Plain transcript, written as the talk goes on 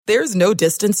There's no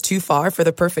distance too far for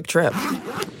the perfect trip.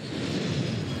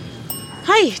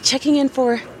 Hi, checking in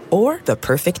for... Or the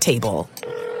perfect table.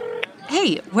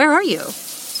 Hey, where are you?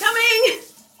 Coming!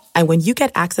 And when you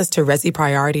get access to Resi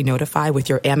Priority Notify with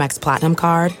your Amex Platinum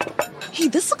card... Hey,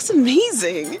 this looks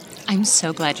amazing. I'm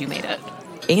so glad you made it.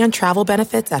 And travel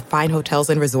benefits at fine hotels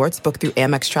and resorts booked through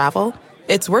Amex Travel,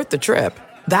 it's worth the trip.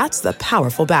 That's the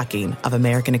powerful backing of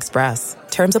American Express.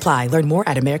 Terms apply. Learn more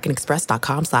at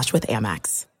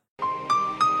americanexpress.com/withAmex.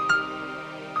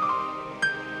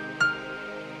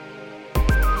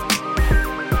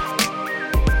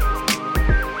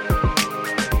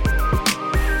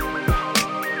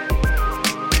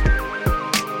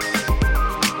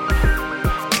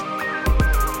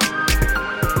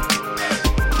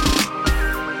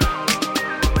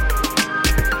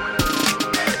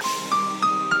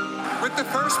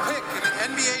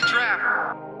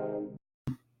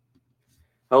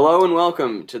 Hello and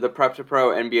welcome to the Prep to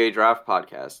Pro NBA Draft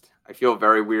Podcast. I feel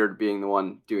very weird being the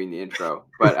one doing the intro,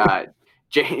 but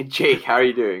Jake, how are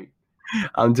you doing?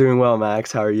 I'm doing well,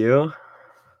 Max. How are you?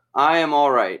 I am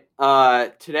all right.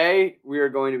 Today we are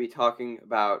going to be talking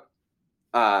about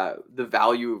the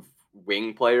value of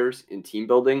wing players in team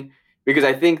building, because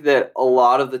I think that a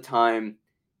lot of the time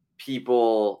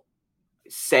people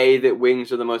say that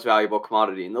wings are the most valuable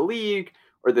commodity in the league,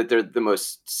 or that they're the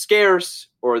most scarce,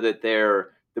 or that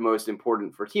they're the most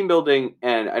important for team building,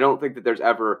 and I don't think that there's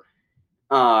ever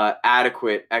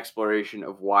adequate exploration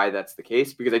of why that's the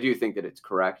case, because I do think that it's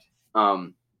correct.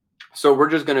 So we're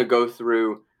just going to go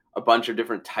through a bunch of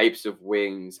different types of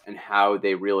wings and how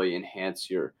they really enhance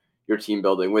your team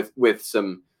building with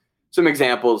some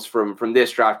examples from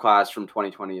this draft class from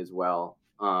 2020 as well.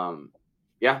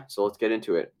 So let's get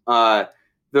into it.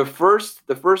 The first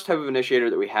type of initiator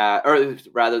that we have, or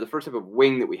rather the first type of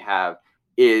wing that we have,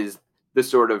 is the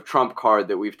sort of trump card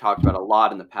that we've talked about a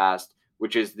lot in the past,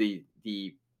 which is the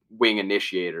wing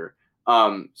initiator.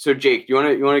 So Jake, you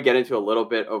want to get into a little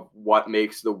bit of what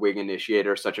makes the wing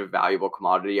initiator such a valuable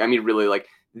commodity? I mean, really like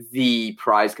the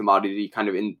prize commodity kind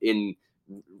of in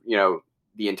the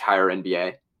entire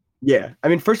NBA. Yeah. I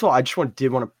mean, first of all, I just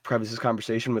did want to preface this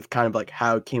conversation with kind of like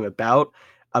how it came about.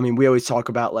 I mean, we always talk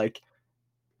about like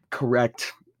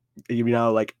correct,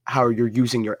 like how you're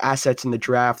using your assets in the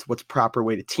draft, what's proper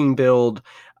way to team build,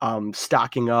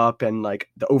 stocking up, and like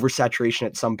the oversaturation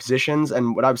at some positions.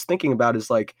 And what I was thinking about is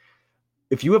like,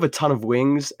 if you have a ton of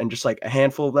wings and just like a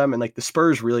handful of them, and like the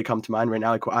Spurs really come to mind right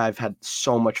now, like I've had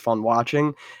so much fun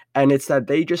watching, and it's that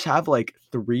they just have like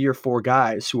 3 or 4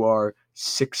 guys who are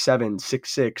 6'7",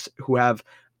 6'6", who have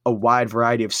a wide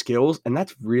variety of skills, and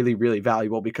that's really, really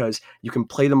valuable because you can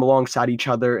play them alongside each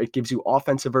other. It gives you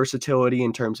offensive versatility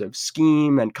in terms of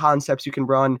scheme and concepts you can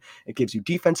run. It gives you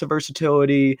defensive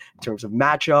versatility in terms of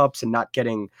matchups and not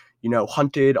getting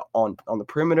hunted on the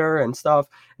perimeter and stuff,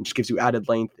 and just gives you added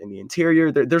length in the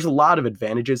interior. There's a lot of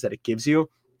advantages that it gives you,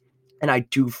 and I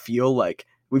do feel like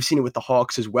we've seen it with the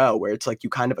Hawks as well, where it's like you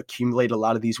kind of accumulate a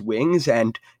lot of these wings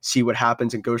and see what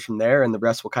happens and goes from there, and the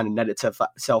rest will kind of net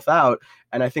itself out.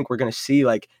 And I think we're going to see,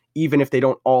 like, even if they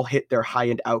don't all hit their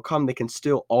high-end outcome, they can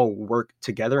still all work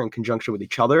together in conjunction with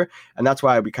each other. And that's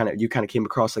why you kind of came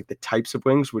across like the types of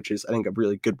wings, which is, I think, a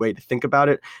really good way to think about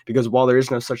it. Because while there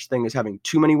is no such thing as having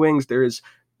too many wings, there is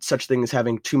such thing as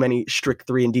having too many strict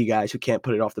 3-and-D guys who can't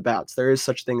put it off the bouts. There is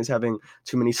such thing as having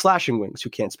too many slashing wings who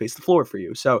can't space the floor for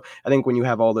you. So I think when you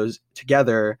have all those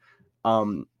together,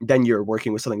 then you're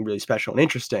working with something really special and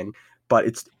interesting. But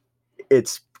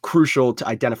it's crucial to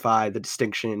identify the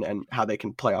distinction and how they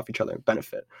can play off each other and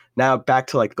benefit. Now back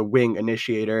to like the wing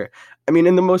initiator. I mean,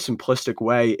 in the most simplistic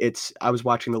way, I was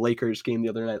watching the Lakers game the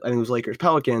other night. I think it was Lakers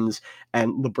Pelicans,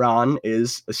 and LeBron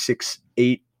is a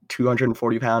 6'8",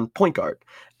 240-pound point guard.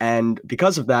 And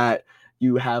because of that,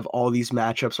 you have all these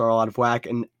matchups are all out of whack,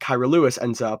 and Kyra Lewis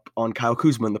ends up on Kyle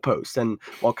Kuzma in the post. And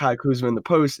while Kyle Kuzma in the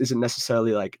post isn't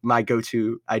necessarily like my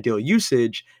go-to ideal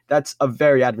usage, that's a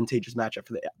very advantageous matchup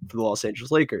for the Los Angeles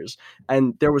Lakers.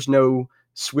 And there was no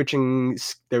switching,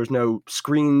 there was no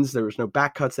screens, there was no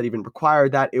back cuts that even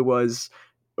required that. It was,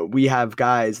 we have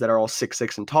guys that are all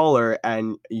 6'6" and taller,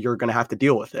 and you're going to have to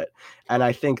deal with it. And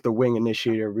I think the wing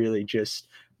initiator really just,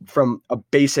 from a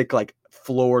basic like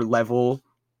floor level,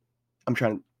 I'm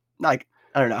trying to, like,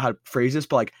 I don't know how to phrase this,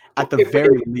 but like at the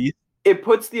very least, it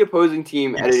puts the opposing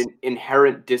team at an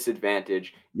inherent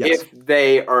disadvantage if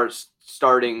they are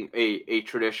starting a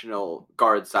traditional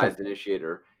guard sized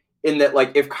initiator. In that,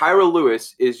 like, if Kyra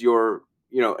Lewis is your,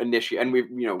 initiate, and we've,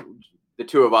 the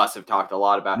two of us have talked a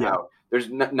lot about how there's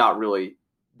not really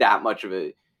that much of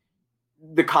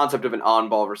the concept of an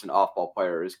on-ball versus an off-ball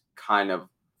player is kind of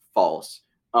false.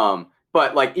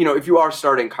 But like, you know, if you are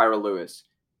starting Kyra Lewis,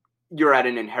 you're at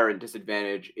an inherent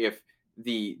disadvantage if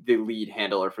the lead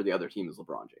handler for the other team is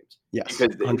LeBron James. Yes,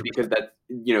 because 100%. because that,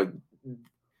 you know,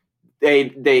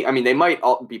 they might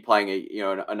all be playing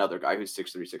another guy who's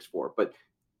 6'3", 6'4", but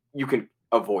you can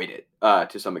avoid it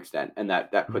to some extent, and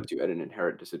that puts you at an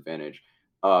inherent disadvantage,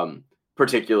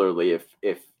 particularly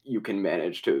if you can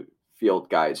manage to field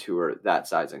guys who are that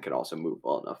size and can also move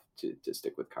well enough to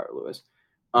stick with Kyra Lewis.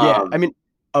 Yeah, I mean,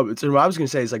 so what I was gonna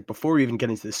say is like before we even get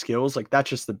into the skills, like that's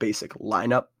just the basic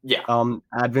lineup. Yeah.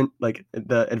 Like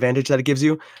the advantage that it gives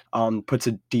you, puts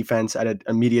a defense at an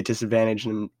immediate disadvantage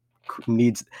and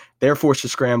they're forced to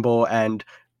scramble and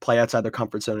play outside their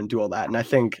comfort zone and do all that. And I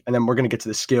think, and then we're gonna get to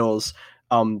the skills.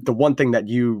 The one thing that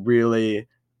you really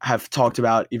have talked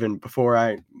about even before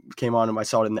I came on and I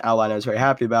saw it in the outline, I was very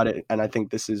happy about it, and I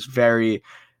think this is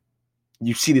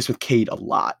you see this with Cade a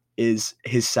lot, is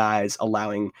his size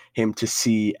allowing him to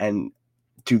see and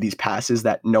do these passes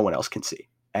that no one else can see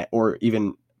or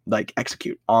even like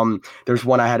execute. There's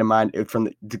one I had in mind from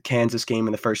the Kansas game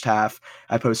in the first half.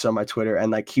 I posted on my Twitter,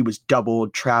 and like he was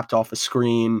doubled, trapped off a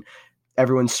screen,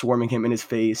 everyone's swarming him in his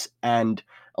face, and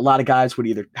a lot of guys would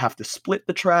either have to split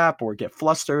the trap or get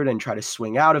flustered and try to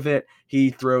swing out of it. He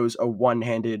throws a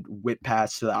one-handed whip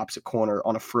pass to the opposite corner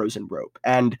on a frozen rope.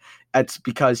 And that's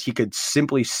because he could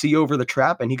simply see over the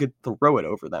trap and he could throw it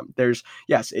over them.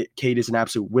 Cade is an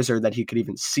absolute wizard that he could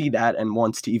even see that and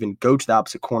wants to even go to the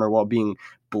opposite corner while being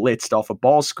blitzed off a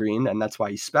ball screen, and that's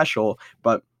why he's special.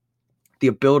 But the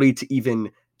ability to even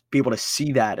be able to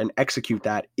see that and execute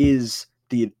that is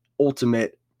the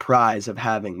ultimate prize of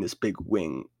having this big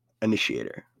wing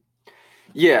initiator.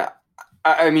 Yeah,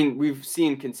 I mean, we've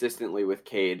seen consistently with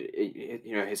Cade,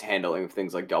 you know, his handling of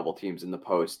things like double teams in the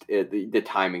post. The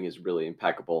timing is really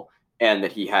impeccable, and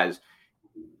that he has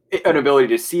an ability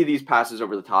to see these passes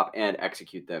over the top and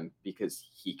execute them because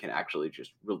he can actually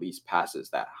just release passes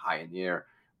that high in the air.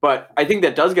 But I think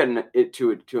that does get it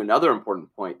to another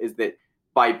important point, is that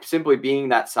by simply being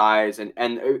that size, and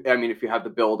I mean, if you have the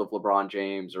build of LeBron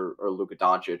James or Luka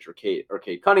Doncic or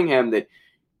Cade Cunningham, that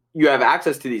you have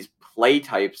access to these play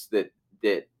types that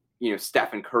you know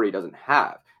Stephen Curry doesn't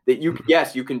have. That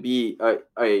you can be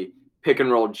a pick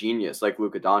and roll genius like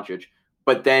Luka Doncic,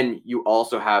 but then you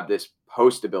also have this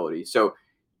post ability. So,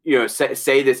 you know,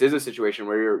 say this is a situation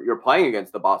where you're playing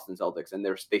against the Boston Celtics and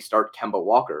they start Kemba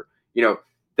Walker. You know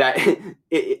that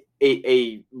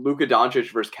a Luka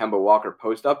Doncic versus Kemba Walker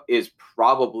post up is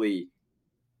probably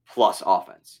plus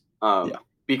offense.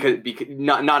 Because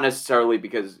not necessarily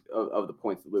because of the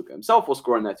points that Luka himself will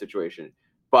score in that situation,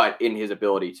 but in his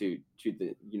ability to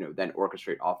then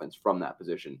orchestrate offense from that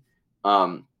position.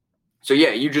 So yeah,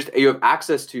 you have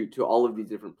access to all of these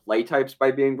different play types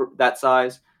by being that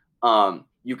size.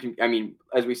 You can, I mean,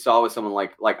 as we saw with someone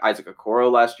like Isaac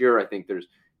Okoro last year, I think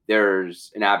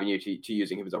there's an avenue to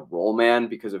using him as a roll man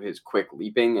because of his quick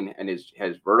leaping and his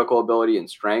vertical ability and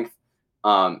strength,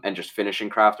 and just finishing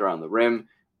craft around the rim.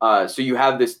 So you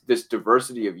have this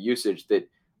diversity of usage that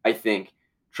I think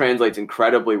translates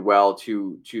incredibly well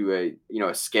to a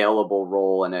scalable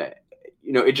role, and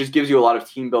it just gives you a lot of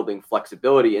team building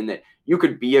flexibility in that you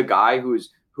could be a guy who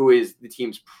is the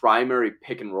team's primary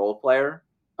pick and roll player,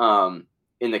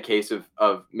 in the case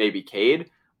of maybe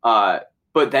Cade,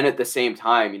 but then at the same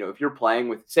time, if you're playing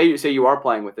with say you are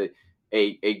playing with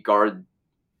a guard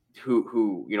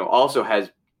who also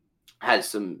has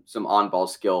some on ball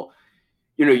skill.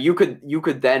 You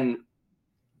could then,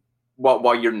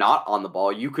 while you're not on the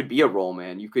ball, you could be a roll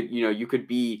man. You could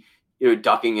be,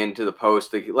 ducking into the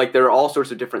post. Like there are all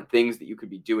sorts of different things that you could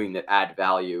be doing that add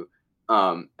value.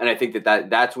 And I think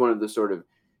that's one of the sort of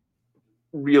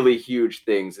really huge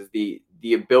things, is the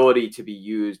ability to be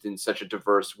used in such a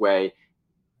diverse way,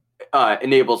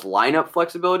 enables lineup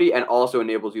flexibility and also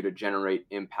enables you to generate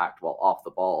impact while off the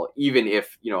ball, even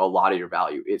if, a lot of your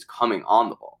value is coming on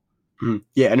the ball.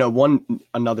 Yeah, I know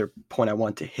another point I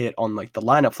want to hit on like the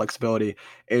lineup flexibility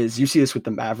is you see this with the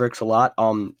Mavericks a lot.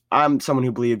 I'm someone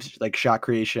who believes like shot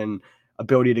creation,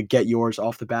 ability to get yours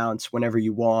off the bounce whenever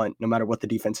you want, no matter what the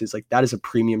defense is, like that is a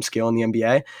premium skill in the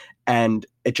NBA. And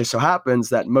it just so happens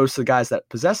that most of the guys that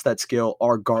possess that skill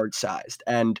are guard sized.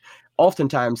 And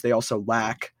oftentimes they also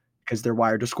lack, because they're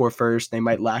wired to score first, they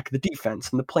might lack the defense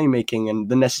and the playmaking and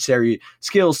the necessary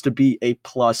skills to be a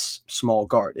plus small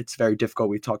guard. It's very difficult.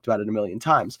 We've talked about it a million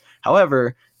times.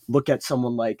 However, look at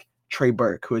someone like Trey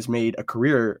Burke, who has made a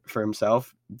career for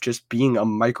himself just being a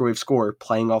microwave scorer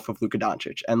playing off of Luka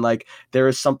Doncic. And like there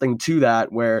is something to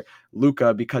that where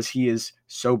Luka, because he is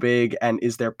so big and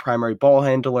is their primary ball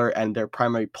handler and their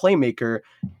primary playmaker,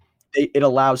 it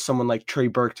allows someone like Trey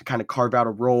Burke to kind of carve out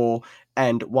a role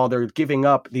And while they're giving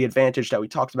up the advantage that we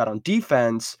talked about on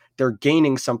defense, they're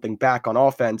gaining something back on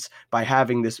offense by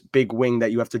having this big wing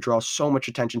that you have to draw so much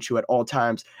attention to at all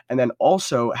times, and then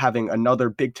also having another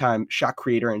big-time shot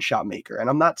creator and shot maker. And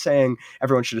I'm not saying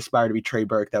everyone should aspire to be Trey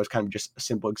Burke. That was kind of just a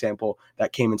simple example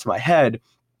that came into my head.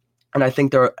 And I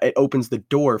think it opens the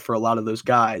door for a lot of those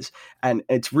guys. And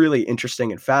it's really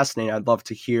interesting and fascinating. I'd love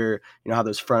to hear, how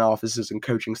those front offices and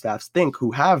coaching staffs think,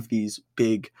 who have these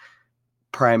big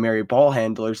primary ball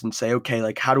handlers, and say, okay,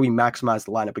 like, how do we maximize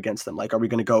the lineup against them? Like, are we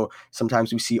going to go,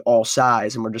 sometimes we see all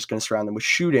size and we're just going to surround them with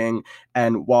shooting.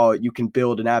 And while you can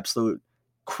build an absolute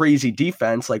crazy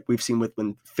defense, like we've seen with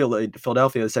when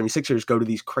Philadelphia, the 76ers go to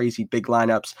these crazy big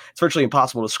lineups, it's virtually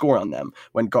impossible to score on them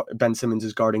when Ben Simmons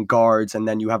is guarding guards, and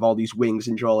then you have all these wings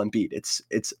and Joel Embiid.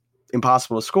 It's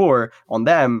impossible to score on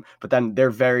them, but then they're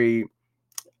very,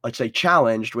 let's say,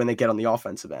 challenged when they get on the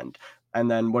offensive end. And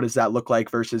then what does that look like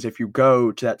versus if you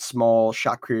go to that small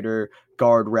shot creator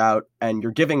guard route and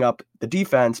you're giving up the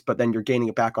defense, but then you're gaining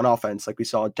it back on offense? Like we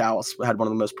saw, Dallas had one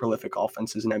of the most prolific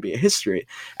offenses in NBA history.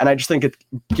 And I just think it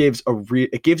gives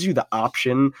you the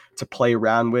option to play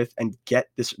around with and get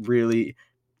this really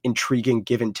intriguing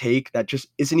give and take that just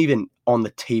isn't even on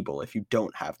the table if you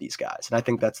don't have these guys. And I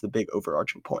think that's the big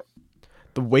overarching point.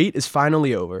 The wait is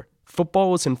finally over.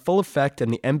 Football is in full effect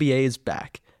and the NBA is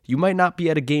back. You might not be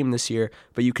at a game this year,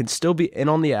 but you can still be in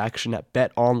on the action at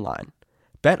BetOnline.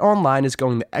 BetOnline is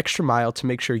going the extra mile to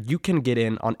make sure you can get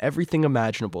in on everything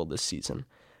imaginable this season.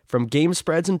 From game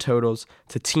spreads and totals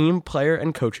to team, player,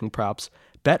 and coaching props,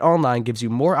 BetOnline gives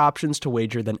you more options to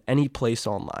wager than any place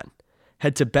online.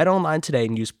 Head to BetOnline today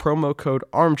and use promo code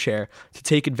ARMCHAIR to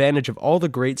take advantage of all the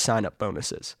great sign-up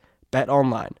bonuses.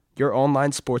 BetOnline, your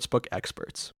online sportsbook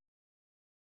experts.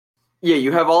 Yeah,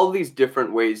 you have all of these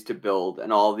different ways to build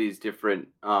and all these different,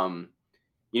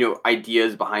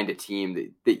 ideas behind a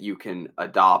team that you can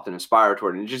adopt and aspire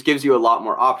toward. And it just gives you a lot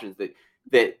more options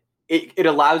that it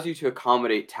allows you to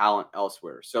accommodate talent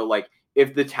elsewhere. So like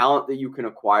if the talent that you can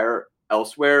acquire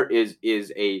elsewhere is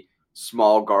a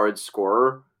small guard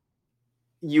scorer,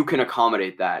 you can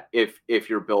accommodate that if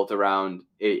you're built around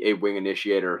a wing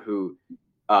initiator who,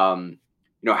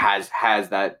 has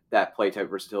that play type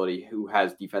versatility, who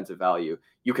has defensive value.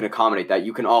 You can accommodate that.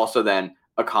 You can also then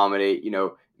accommodate,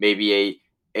 maybe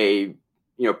a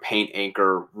paint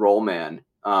anchor role man,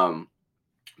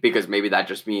 because maybe that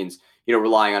just means,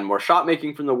 relying on more shot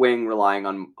making from the wing, relying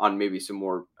on maybe some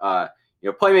more,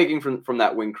 playmaking from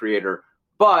that wing creator.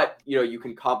 But, you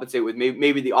can compensate with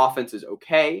maybe the offense is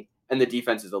okay and the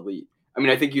defense is elite. I mean,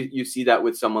 I think you see that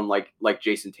with someone like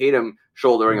Jason Tatum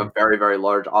shouldering a very, very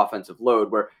large offensive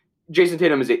load, where Jason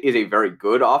Tatum is a very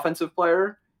good offensive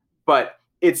player, but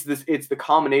it's the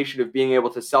combination of being able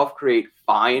to self-create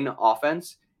fine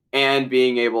offense and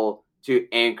being able to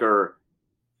anchor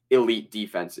elite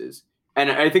defenses. And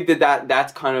I think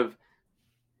that's kind of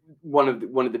one of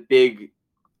the big,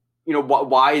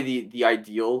 why the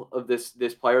ideal of this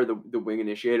player, the wing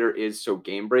initiator, is so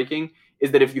game breaking,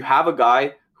 is that if you have a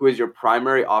guy who is your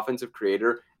primary offensive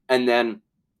creator, and then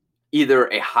either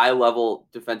a high-level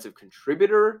defensive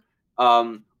contributor,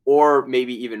 or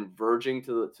maybe even verging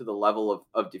to the level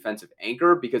of defensive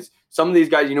anchor, because some of these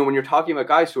guys, when you're talking about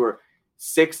guys who are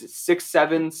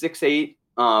 6'7", 6'8",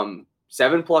 7+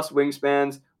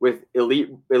 wingspans with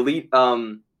elite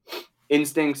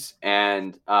instincts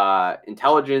and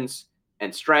intelligence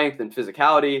and strength and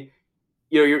physicality,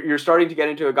 you're starting to get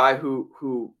into a guy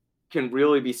who can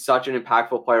really be such an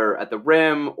impactful player at the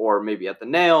rim or maybe at the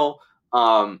nail.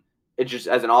 It's just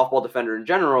as an off-ball defender in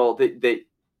general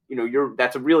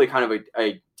that's a really kind of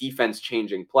a defense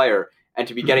changing player, and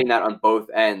to be getting that on both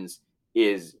ends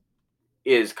is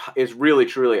really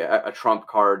truly a trump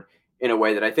card in a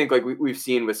way that I think like we've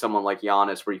seen with someone like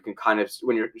Giannis, where you can kind of,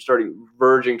 when you're starting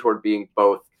verging toward being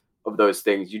both of those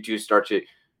things, you do start to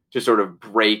sort of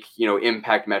break,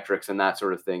 impact metrics and that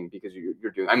sort of thing, because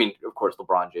you're doing, I mean, of course,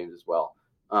 LeBron James as well.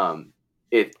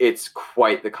 It's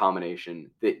quite the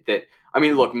combination that I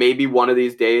mean, look, maybe one of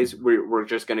these days we're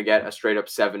just going to get a straight up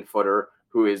 7-footer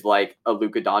who is like a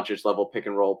Luka Doncic level pick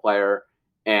and roll player,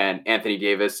 and Anthony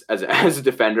Davis as a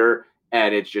defender.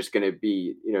 And it's just going to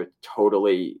be,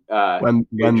 totally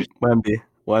Wemby.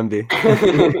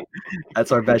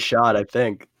 That's our best shot, I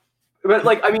think. But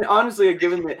like, I mean, honestly,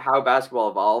 given how basketball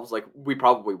evolves, like we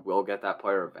probably will get that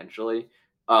player eventually,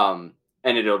 and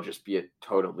it'll just be a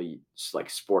totally like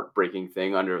sport breaking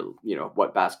thing under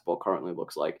what basketball currently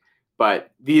looks like.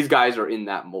 But these guys are in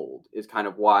that mold, is kind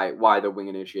of why the wing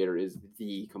initiator is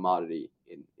the commodity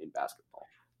in basketball.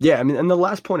 Yeah, I mean, and the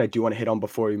last point I do want to hit on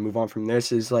before we move on from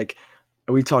this is like,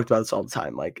 and we talked about this all the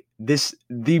time. Like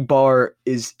the bar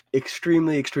is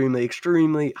extremely, extremely,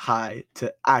 extremely high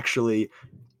to actually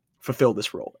fulfill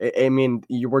this role. I mean,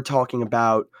 you were talking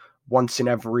about once in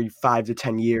every 5 to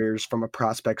 10 years from a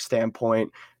prospect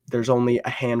standpoint. There's only a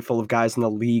handful of guys in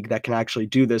the league that can actually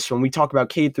do this. So when we talk about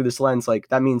Cade through this lens, like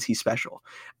that means he's special,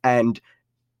 and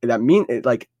that mean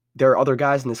like there are other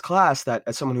guys in this class that,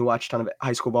 as someone who watched a ton of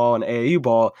high school ball and AAU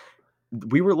ball,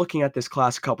 we were looking at this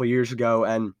class a couple of years ago,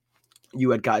 and you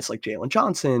had guys like Jalen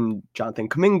Johnson, Jonathan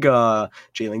Kuminga,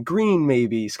 Jalen Green,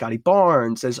 maybe Scotty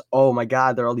Barnes. As, oh my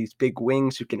God, there are all these big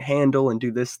wings who can handle and do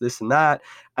this, this, and that.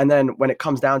 And then when it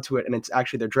comes down to it, and it's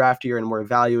actually their draft year, and we're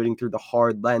evaluating through the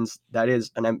hard lens that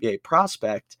is an NBA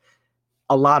prospect,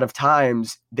 a lot of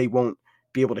times they won't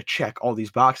be able to check all these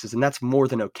boxes, and that's more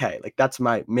than okay. Like, that's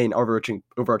my main overarching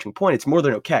point. It's more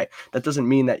than okay. That doesn't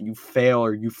mean that you fail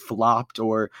or you flopped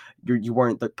or you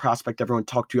weren't the prospect everyone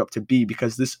talked you up to be,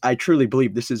 because I truly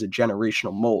believe this is a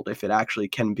generational mold if it actually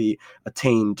can be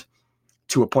attained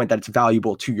to a point that it's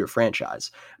valuable to your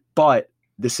franchise. But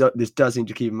this does need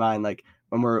to keep in mind, like,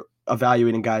 when we're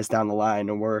evaluating guys down the line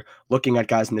and we're looking at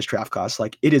guys in this draft class,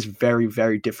 like, it is very,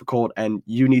 very difficult, and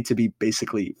you need to be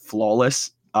basically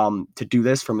flawless to do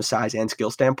this from a size and skill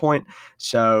standpoint.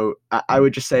 So I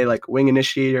would just say, like, wing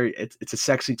initiator, it's a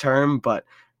sexy term, but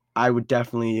I would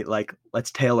definitely, like,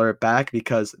 let's tailor it back,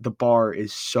 because the bar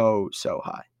is so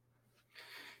high.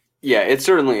 Yeah, it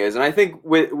certainly is. And I think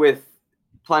with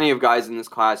plenty of guys in this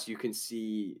class, you can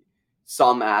see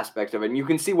some aspect of it, and you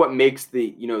can see what makes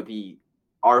the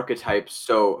archetype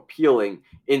so appealing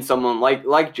in someone like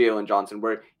Jalen Johnson,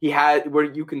 where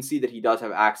you can see that he does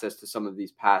have access to some of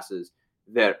these passes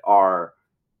that are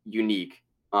unique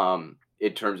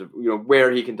in terms of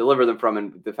where he can deliver them from,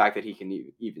 and the fact that he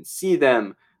can even see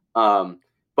them.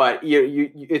 But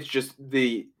it's just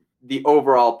the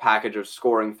overall package of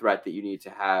scoring threat that you need to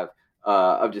have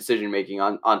of decision making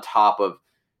on top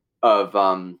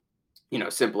of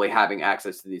simply having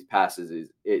access to these passes.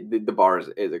 The bar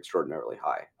is extraordinarily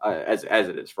high, as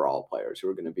it is for all players who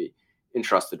are going to be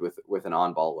entrusted with an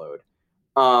on-ball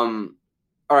load.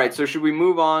 All right, so should we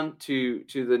move on to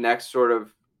the next sort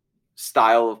of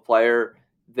style of player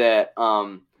that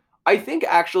I think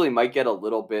actually might get a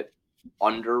little bit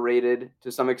underrated to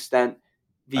some extent?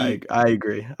 I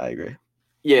agree.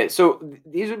 Yeah, so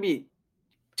these would be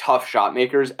tough shot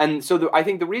makers. And so I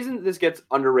think the reason this gets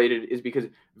underrated is because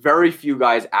very few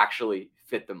guys actually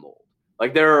fit the mold.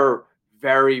 Like, there are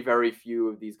very, very few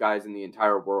of these guys in the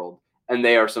entire world, and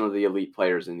they are some of the elite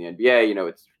players in the NBA.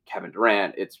 It's Kevin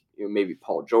Durant, it's maybe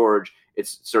Paul George,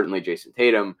 it's certainly Jason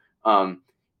Tatum.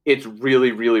 It's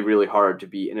really, really, really hard to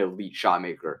be an elite shot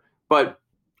maker. But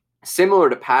similar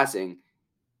to passing,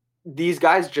 these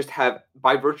guys just have,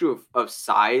 by virtue of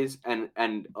size and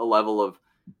a level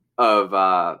of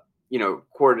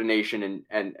coordination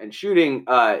and shooting,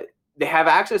 they have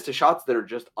access to shots that are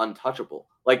just untouchable.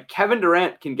 Like, Kevin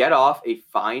Durant can get off a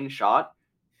fine shot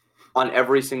on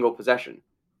every single possession.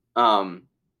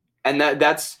 And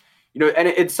that's, and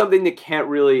it's something that can't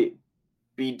really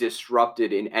be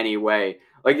disrupted in any way.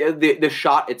 Like, the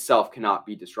shot itself cannot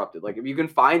be disrupted. Like, if you can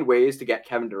find ways to get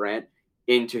Kevin Durant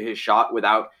into his shot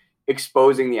without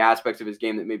exposing the aspects of his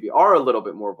game that maybe are a little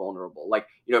bit more vulnerable. Like,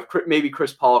 if maybe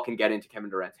Chris Paul can get into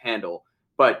Kevin Durant's handle,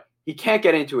 but he can't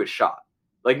get into his shot.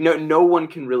 Like, no one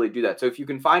can really do that. So if you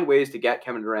can find ways to get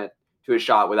Kevin Durant to his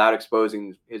shot without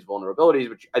exposing his vulnerabilities,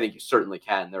 which I think you certainly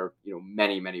can, there are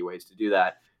many, many ways to do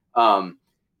that.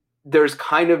 There's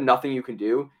kind of nothing you can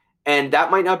do. And that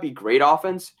might not be great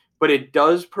offense, but it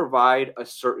does provide a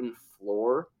certain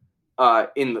floor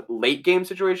in late game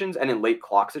situations and in late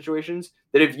clock situations,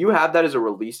 that if you have that as a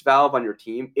release valve on your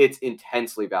team, it's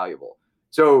intensely valuable.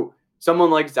 So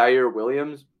someone like Zaire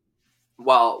Williams,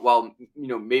 while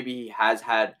maybe he has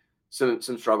had some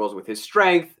struggles with his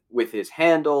strength, with his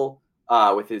handle,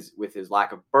 with his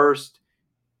lack of burst,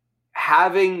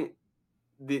 having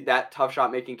that tough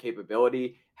shot making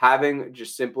capability, having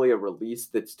just simply a release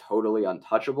that's totally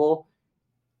untouchable,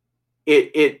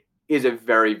 it is a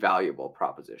very valuable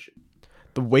proposition.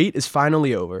 The wait is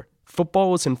finally over.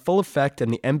 Football is in full effect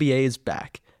and the NBA is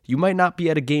back. You might not be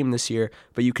at a game this year,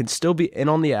 but you can still be in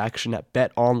on the action at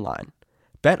Bet Online.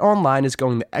 Bet Online is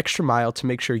going the extra mile to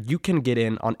make sure you can get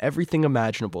in on everything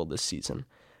imaginable this season.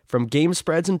 From game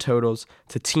spreads and totals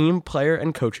to team, player,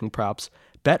 and coaching props,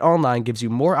 Bet Online gives you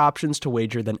more options to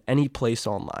wager than any place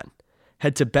online.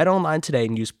 Head to Bet Online today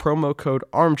and use promo code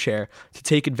ARMCHAIR to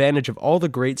take advantage of all the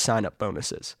great sign-up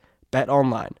bonuses. Bet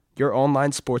Online, your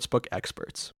online sportsbook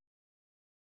experts.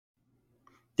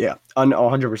 Yeah,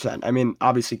 100%. I mean,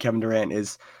 obviously Kevin Durant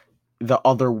is the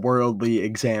otherworldly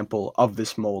example of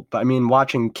this mold. But I mean,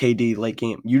 watching KD late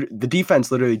game, the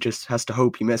defense literally just has to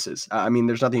hope he misses. I mean,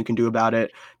 there's nothing you can do about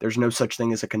it. There's no such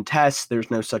thing as a contest.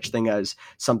 There's no such thing as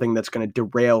something that's going to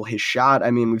derail his shot. I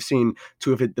mean, we've seen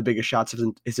two of the biggest shots of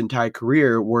his entire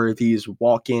career were these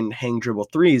walk-in hang dribble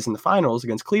threes in the finals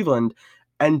against Cleveland.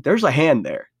 And there's a hand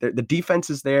there. The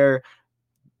defense is there.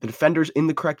 The defender's in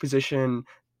the correct position.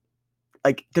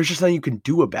 Like, there's just nothing you can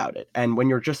do about it. And when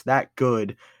you're just that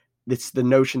good, it's the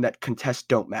notion that contests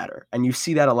don't matter. And you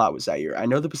see that a lot with Zaire. I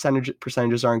know the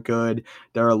percentages aren't good.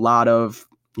 There are a lot of,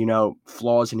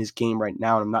 flaws in his game right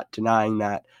now, and I'm not denying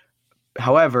that.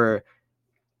 However,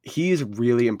 he is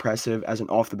really impressive as an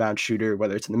off-the-bounce shooter,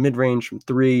 whether it's in the mid-range from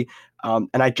three. And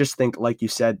I just think, like you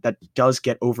said, that does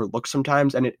get overlooked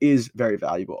sometimes, and it is very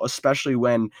valuable, especially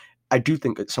when I do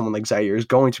think that someone like Zaire is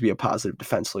going to be a positive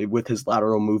defensively with his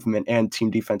lateral movement and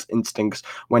team defense instincts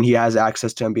when he has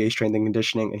access to NBA strength and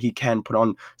conditioning, and he can put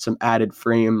on some added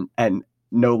frame and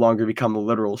no longer become a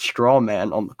literal straw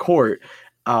man on the court.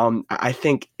 I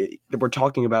think we're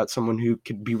talking about someone who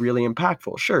could be really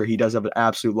impactful. Sure, he does have an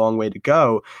absolute long way to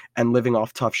go, and living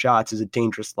off tough shots is a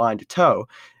dangerous line to toe.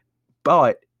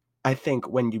 But I think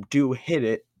when you do hit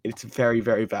it, it's very,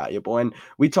 very valuable. And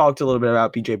we talked a little bit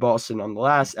about BJ Boston on the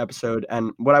last episode.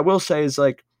 And what I will say is,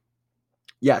 like,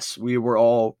 yes, we were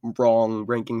all wrong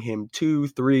ranking him 2,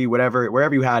 3, whatever,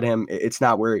 wherever you had him. It's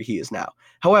not where he is now.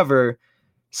 However,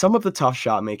 some of the tough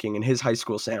shot making in his high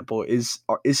school sample is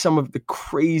some of the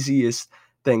craziest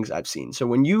things I've seen. So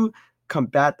when you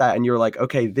combat that and you're like,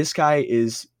 okay, this guy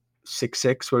is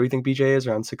 6'6", what do you think BJ is?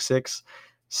 Around 6'6"?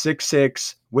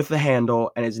 6'6" with the handle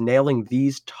and is nailing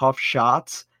these tough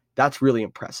shots. That's really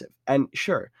impressive. And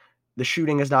sure, the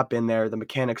shooting has not been there. The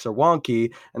mechanics are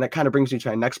wonky. And that kind of brings me to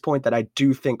my next point, that I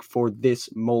do think for this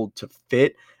mold to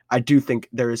fit, I do think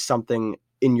there is something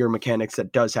in your mechanics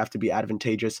that does have to be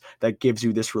advantageous, that gives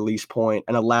you this release point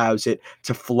and allows it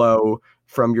to flow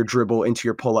from your dribble into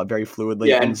your pull-up very fluidly.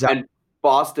 Yeah, and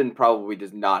Boston probably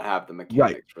does not have the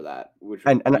mechanics for that, which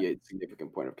would be a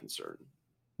significant point of concern.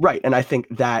 Right, and I think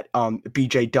that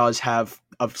BJ does have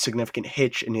a significant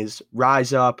hitch in his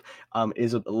rise up.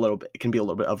 It can be a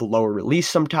little bit of a lower release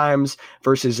sometimes.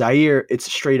 Versus Zaire, it's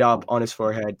straight up on his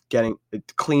forehead, getting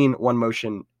it clean, one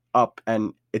motion up,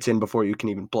 and it's in before you can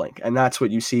even blink. And that's what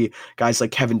you see guys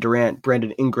like Kevin Durant,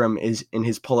 Brandon Ingram is in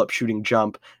his pull-up shooting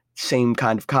jump, same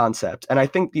kind of concept. And I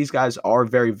think these guys are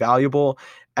very valuable.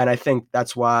 And I think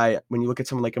that's why when you look at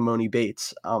someone like Emoni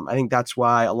Bates, I think that's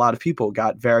why a lot of people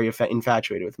got very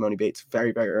infatuated with Emoni Bates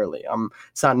very, very early.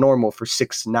 It's not normal for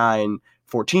 6'9",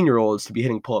 14-year-olds to be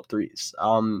hitting pull-up threes.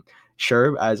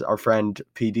 Sure, as our friend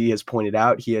PD has pointed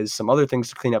out, he has some other things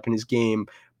to clean up in his game,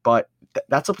 but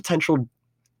that's a potential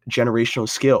generational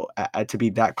skill to be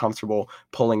that comfortable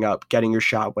pulling up, getting your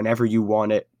shot whenever you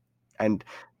want it, and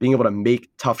being able to make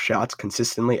tough shots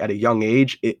consistently at a young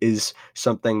age is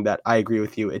something that I agree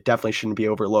with you. It definitely shouldn't be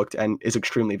overlooked and is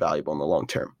extremely valuable in the long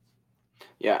term.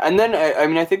 Yeah, and then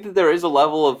I think that there is a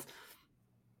level of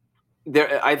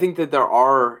there. I think that there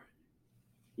are,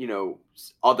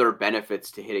 other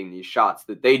benefits to hitting these shots,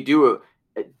 that they do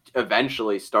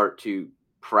eventually start to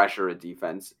pressure a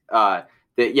defense.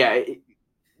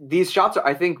 These shots are,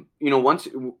 I think, once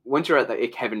you're at a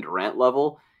Kevin Durant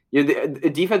level,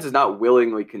 the defense is not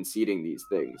willingly conceding these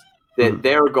things. That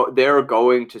they're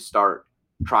going to start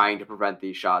trying to prevent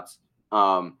these shots.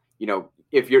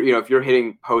 If you're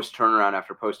hitting post turnaround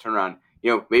after post turnaround,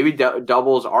 maybe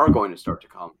doubles are going to start to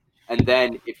come. And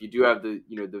then if you do have the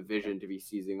vision to be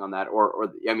seizing on that,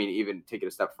 or even take it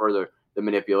a step further, the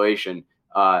manipulation,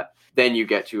 then you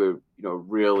get to a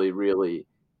really, really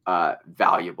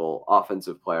valuable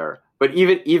offensive player. But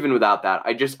even without that,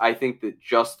 I think that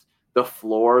just the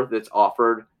floor that's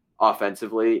offered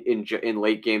offensively in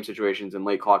late game situations and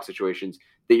late clock situations,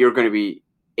 that you're going to be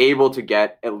able to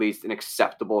get at least an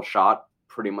acceptable shot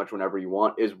pretty much whenever you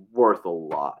want, is worth a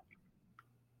lot.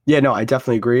 Yeah, no, I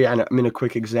definitely agree. And a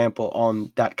quick example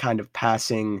on that kind of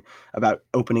passing about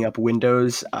opening up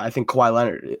windows. I think Kawhi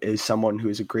Leonard is someone who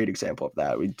is a great example of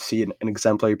that. We see an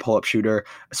exemplary pull-up shooter,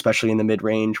 especially in the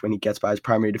mid-range when he gets by his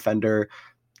primary defender.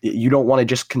 You don't want to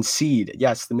just concede.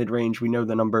 Yes, the mid-range, we know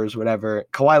the numbers, whatever.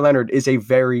 Kawhi Leonard is a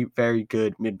very, very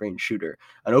good mid-range shooter.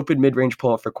 An open mid-range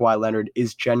pull-up for Kawhi Leonard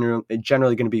is generally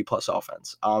going to be plus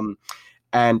offense.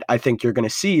 And I think you're going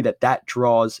to see that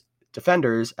draws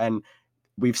defenders, and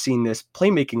we've seen this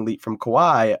playmaking leap from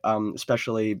Kawhi,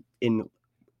 especially in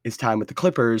his time with the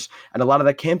Clippers, and a lot of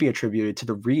that can be attributed to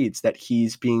the reads that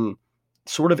he's being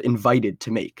sort of invited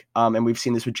to make. And we've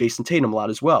seen this with Jason Tatum a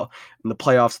lot as well. In the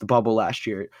playoffs, the bubble last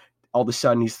year, all of a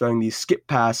sudden he's throwing these skip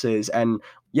passes, and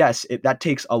yes, that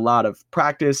takes a lot of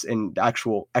practice and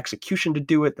actual execution to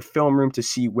do it, the film room to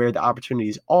see where the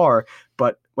opportunities are.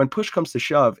 But when push comes to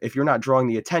shove, if you're not drawing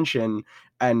the attention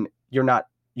and you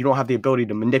don't have the ability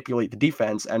to manipulate the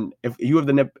defense, and if you have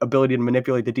the ability to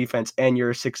manipulate the defense and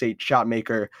you're a 6'8" shot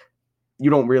maker, you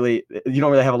don't really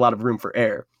have a lot of room for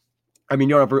error. I mean,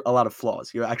 you don't have a lot of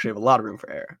flaws. You actually have a lot of room for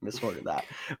error. I misquoted that.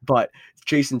 But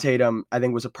Jason Tatum, I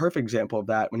think, was a perfect example of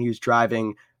that when he was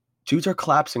driving. Dudes are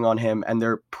collapsing on him and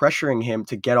they're pressuring him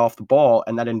to get off the ball,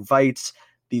 and that invites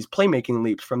these playmaking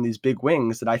leaps from these big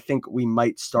wings that I think we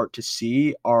might start to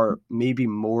see are maybe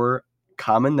more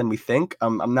common than we think.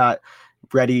 I'm not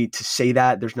ready to say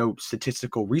that. There's no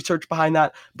statistical research behind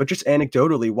that, but just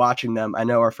anecdotally watching them, I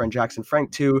know our friend Jackson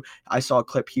Frank too. I saw a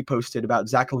clip he posted about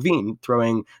Zach LaVine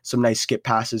throwing some nice skip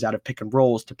passes out of pick and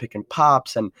rolls to pick and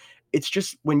pops. And it's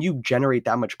just when you generate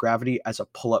that much gravity as a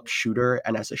pull-up shooter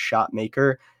and as a shot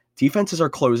maker, defenses are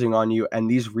closing on you, and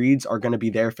these reads are going to be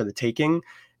there for the taking.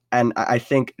 And I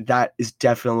think that is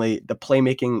definitely the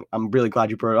playmaking. I'm really glad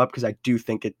you brought it up because I do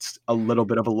think it's a little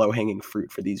bit of a low-hanging fruit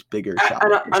for these bigger shot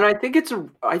makers. And I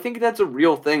think that's a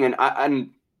real thing. And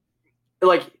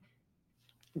like,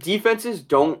 defenses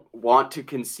don't want to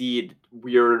concede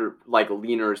weird like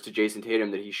leaners to Jason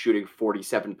Tatum that he's shooting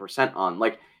 47% on.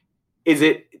 Like, is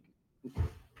it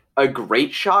a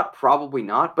great shot? Probably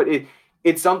not, but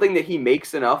it's something that he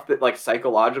makes enough that like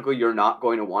psychologically you're not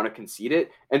going to want to concede it.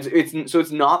 And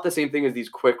it's not the same thing as these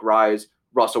quick rise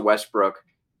Russell Westbrook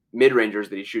mid-rangers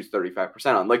that he shoots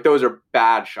 35% on. Like, those are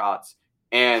bad shots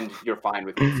and you're fine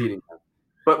with conceding them.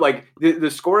 But like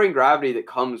the scoring gravity that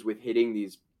comes with hitting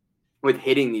these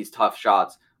tough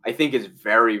shots, I think is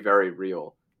very, very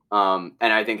real. And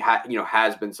I think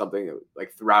has been something that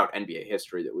like throughout NBA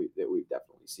history that we've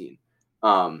definitely seen.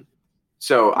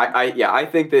 So I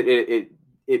think that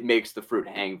it makes the fruit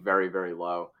hang very, very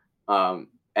low,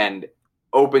 and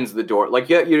opens the door. Like,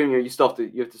 you still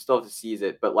have to seize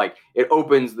it, but like it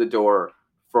opens the door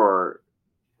for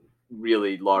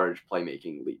really large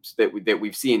playmaking leaps that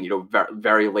we've seen. Very,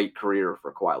 very late career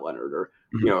for Kawhi Leonard,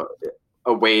 or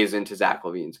a ways into Zach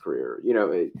LaVine's career.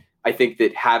 I think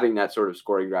that having that sort of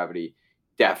scoring gravity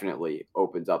definitely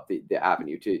opens up the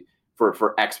avenue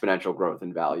for exponential growth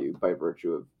and value by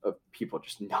virtue of people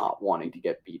just not wanting to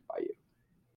get beat by you.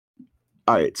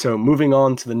 All right, so moving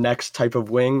on to the next type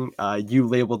of wing, you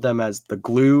labeled them as the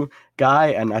glue guy,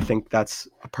 and I think that's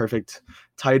a perfect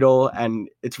title, and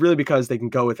it's really because they can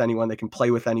go with anyone, they can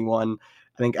play with anyone.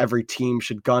 I think every team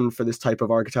should gun for this type of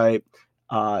archetype.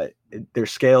 They're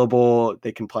scalable,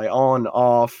 they can play on,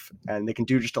 off, and they can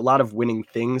do just a lot of winning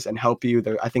things and help you.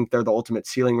 I think they're the ultimate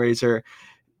ceiling raiser.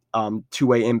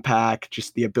 Two-way impact,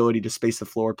 just the ability to space the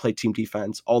floor, play team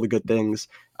defense, all the good things.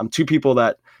 Two people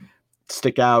that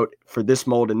stick out for this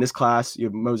mold in this class, you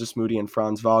have Moses Moody and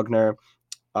Franz Wagner.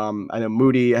 I know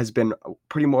Moody has been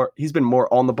he's been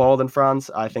more on the ball than Franz.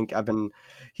 I think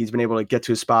he's been able to get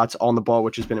to his spots on the ball,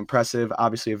 which has been impressive.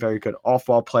 Obviously a very good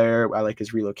off-ball player. I like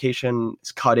his relocation,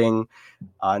 his cutting.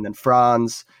 And then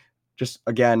Franz, just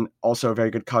again, also a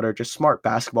very good cutter, just smart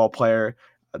basketball player.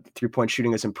 Three-point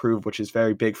shooting has improved, which is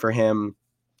very big for him.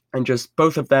 And just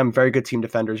both of them, very good team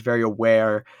defenders, very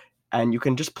aware. And you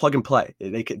can just plug and play.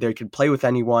 They can play with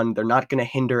anyone. They're not going to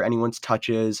hinder anyone's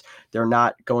touches. They're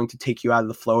not going to take you out of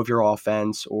the flow of your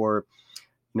offense or,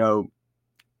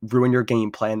 ruin your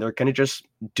game plan. They're going to just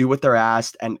do what they're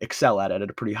asked and excel at it at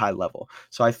a pretty high level.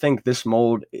 So I think this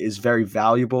mold is very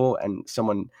valuable and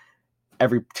someone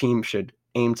every team should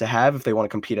aim to have if they want to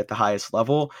compete at the highest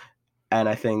level. And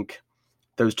I think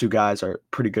those two guys are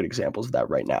pretty good examples of that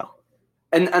right now.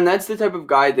 And that's the type of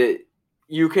guy that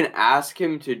you can ask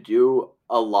him to do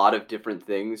a lot of different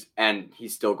things and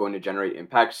he's still going to generate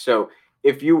impact. So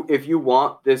if you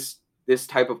want this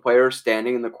type of player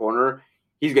standing in the corner,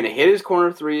 he's going to hit his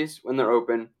corner threes when they're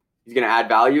open. He's going to add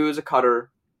value as a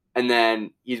cutter. And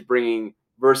then he's bringing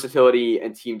versatility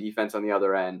and team defense on the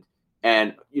other end.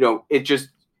 And,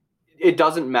 it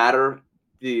doesn't matter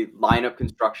the lineup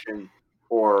construction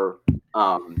or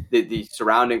the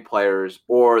surrounding players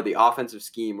or the offensive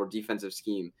scheme or defensive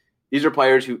scheme. These are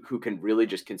players who can really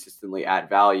just consistently add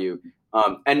value.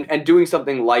 And doing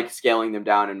something like scaling them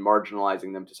down and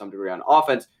marginalizing them to some degree on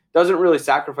offense doesn't really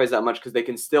sacrifice that much because they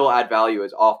can still add value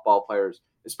as off-ball players,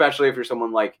 especially if you're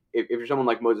someone like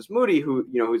Moses Moody,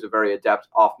 who's a very adept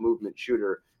off-movement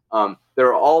shooter. There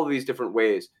are all of these different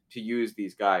ways to use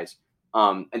these guys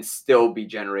and still be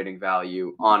generating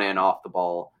value on and off the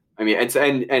ball. I mean,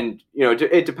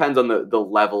 it depends on the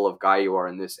level of guy you are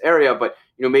in this area, but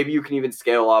maybe you can even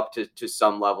scale up to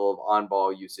some level of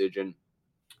on-ball usage,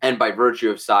 and by virtue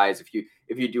of size, if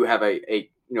you do have a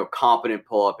competent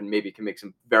pull up and maybe can make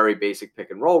some very basic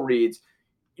pick and roll reads,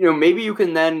 maybe you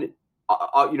can then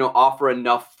offer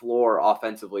enough floor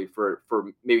offensively for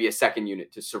maybe a second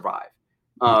unit to survive.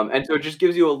 And so it just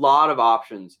gives you a lot of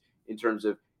options in terms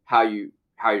of how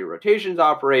your rotations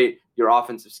operate, your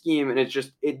offensive scheme, and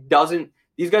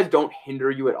these guys don't hinder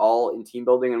you at all in team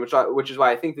building, and which is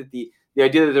why I think that the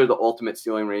idea that they're the ultimate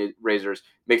ceiling raisers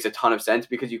makes a ton of sense,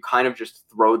 because you kind of just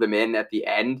throw them in at the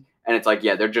end, and it's like,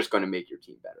 yeah, they're just going to make your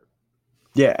team better.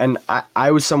 Yeah, and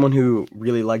I was someone who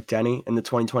really liked Denny in the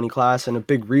 2020 class, and a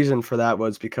big reason for that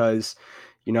was because,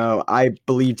 I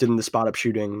believed in the spot-up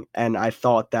shooting, and I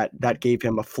thought that gave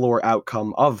him a floor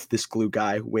outcome of this glue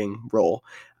guy wing role.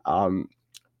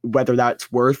 Whether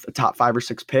that's worth a top 5 or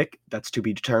 6 pick, that's to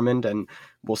be determined, and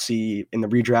we'll see in the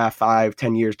redraft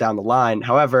 5-10 years down the line.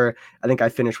 However, I think I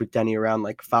finished with Denny around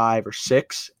like 5 or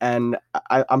 6, and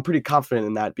I'm pretty confident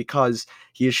in that because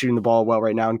he is shooting the ball well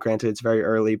right now, and granted it's very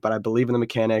early, but I believe in the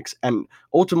mechanics, and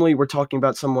ultimately we're talking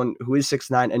about someone who is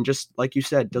 6'9", and just like you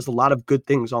said, does a lot of good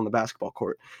things on the basketball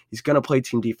court. He's going to play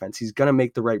team defense. He's going to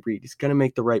make the right read. He's going to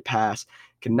make the right pass.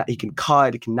 He can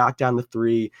cut. He can knock down the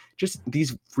three. Just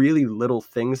these really little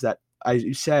things that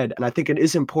I said, and I think it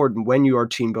is important when you are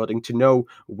team building to know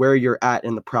where you're at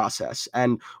in the process.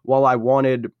 And while I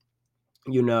wanted,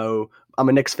 I'm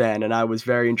a Knicks fan, and I was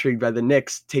very intrigued by the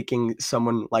Knicks taking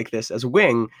someone like this as a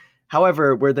wing.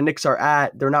 However, where the Knicks are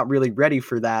at, they're not really ready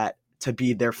for that to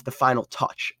be the final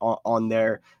touch on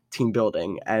their team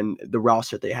building and the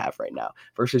roster they have right now,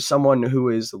 versus someone who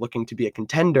is looking to be a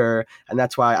contender. And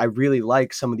that's why I really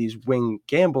like some of these wing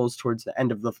gambles towards the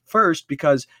end of the first,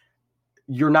 because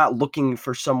you're not looking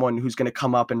for someone who's going to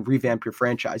come up and revamp your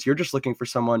franchise. You're just looking for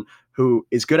someone who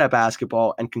is good at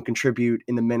basketball and can contribute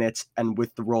in the minutes and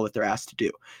with the role that they're asked to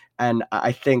do. And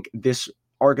I think this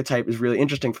archetype is really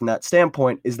interesting from that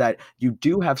standpoint, is that you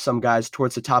do have some guys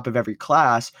towards the top of every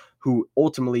class who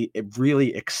ultimately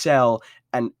really excel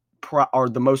and are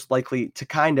the most likely to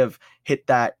kind of hit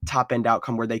that top end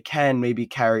outcome where they can maybe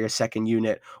carry a second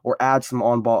unit or add some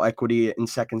on ball equity in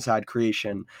second side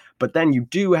creation. But then you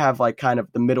do have like kind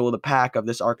of the middle of the pack of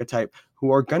this archetype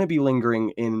who are going to be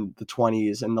lingering in the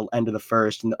 20s and the end of the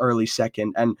first and the early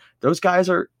second. And those guys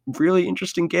are really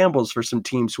interesting gambles for some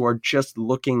teams who are just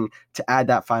looking to add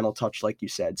that final touch, like you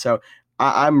said. So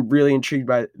I'm really intrigued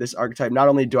by this archetype. Not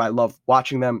only do I love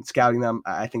watching them, scouting them,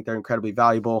 I think they're incredibly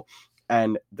valuable.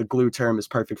 And the glue term is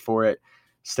perfect for it.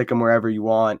 Stick them wherever you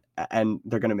want, and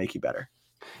they're going to make you better.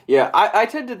 Yeah, I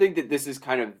tend to think that this is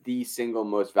kind of the single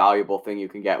most valuable thing you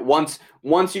can get. Once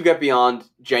you get beyond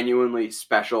genuinely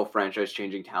special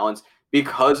franchise-changing talents,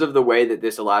 because of the way that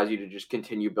this allows you to just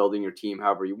continue building your team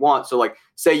however you want. So, like,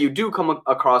 say you do come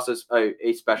across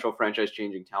a special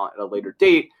franchise-changing talent at a later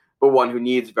date, but one who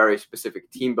needs very specific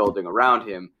team building around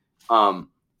him,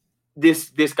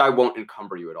 this guy won't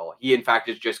encumber you at all. He, in fact,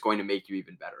 is just going to make you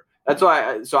even better. That's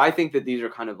why. So I think that these are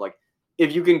kind of like,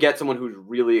 if you can get someone who's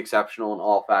really exceptional in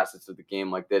all facets of the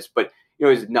game like this, but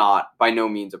is not by no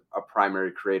means a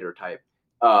primary creator type.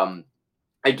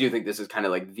 I do think this is kind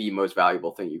of like the most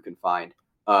valuable thing you can find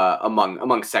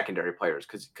among secondary players,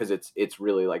 because it's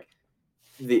really like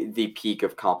the peak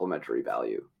of complementary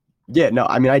value. Yeah, no,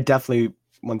 I mean, I definitely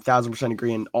 1000%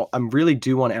 agree. And I really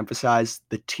do want to emphasize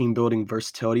the team building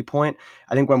versatility point.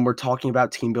 I think when we're talking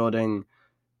about team building,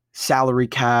 salary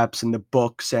caps and the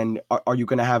books, and are you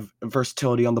going to have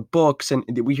versatility on the books? And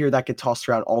we hear that get tossed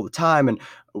around all the time. And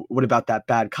what about that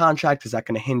bad contract? Is that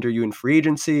going to hinder you in free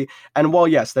agency? And while,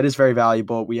 yes, that is very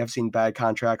valuable, we have seen bad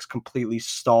contracts completely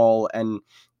stall and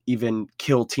even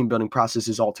kill team building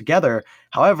processes altogether.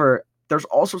 However, there's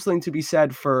also something to be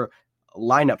said for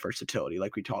lineup versatility,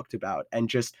 like we talked about, and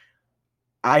just,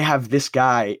 I have this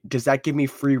guy. Does that give me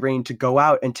free reign to go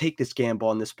out and take this gamble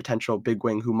on this potential big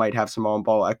wing who might have some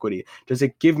on-ball equity? Does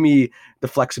it give me the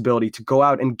flexibility to go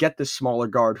out and get this smaller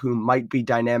guard who might be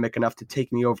dynamic enough to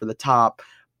take me over the top,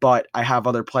 but I have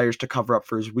other players to cover up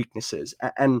for his weaknesses?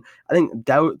 And I think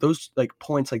those like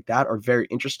points like that are very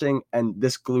interesting. And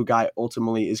this glue guy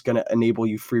ultimately is going to enable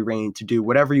you free reign to do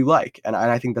whatever you like. And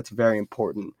I think that's a very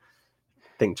important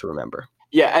thing to remember.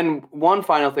 Yeah, and one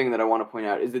final thing that I want to point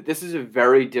out is that this is a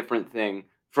very different thing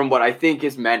from what I think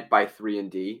is meant by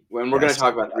 3-and-D. When we're going to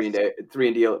talk about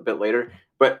 3-and-D a bit later,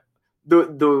 but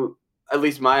the at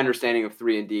least my understanding of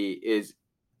 3-and-D is,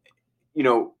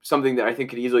 something that I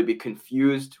think could easily be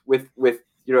confused with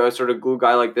a sort of glue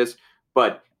guy like this,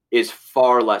 but is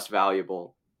far less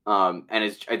valuable, and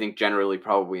is, I think, generally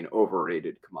probably an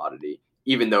overrated commodity,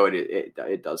 even though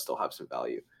it does still have some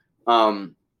value.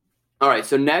 All right,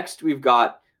 so next we've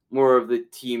got more of the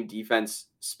team defense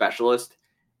specialist.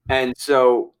 And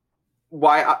so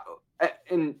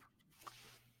and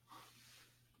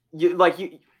you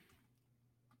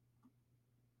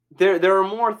there are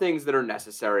more things that are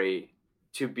necessary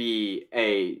to be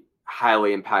a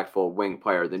highly impactful wing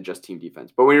player than just team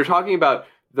defense. But when you're talking about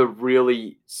the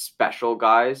really special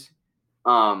guys,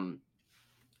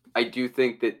 I do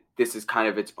think that this is kind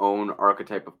of its own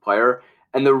archetype of player.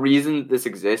 And the reason this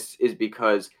exists is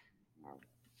because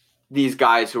these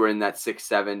guys who are in that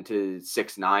 6'7" to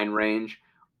 6'9" range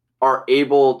are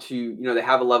able to, they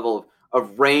have a level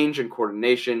of range and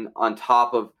coordination on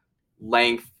top of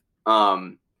length,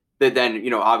 that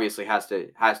then, obviously has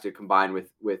to combine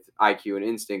with IQ and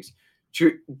instincts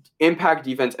to impact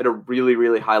defense at a really,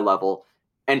 really high level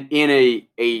and in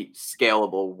a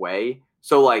scalable way.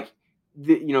 So like,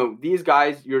 these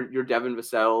guys, your Devin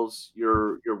Vassell's,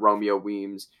 your Romeo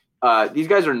Weems, these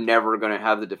guys are never going to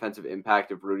have the defensive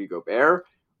impact of Rudy Gobert,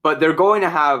 but they're going to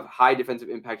have high defensive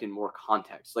impact in more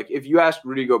context. Like if you asked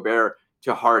Rudy Gobert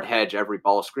to hard hedge every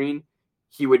ball screen,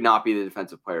 he would not be the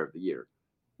defensive player of the year.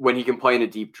 When he can play in a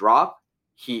deep drop,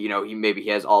 he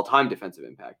has all-time defensive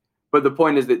impact. But the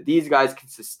point is that these guys can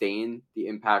sustain the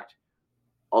impact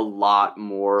a lot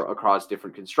more across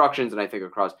different constructions, and I think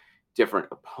across different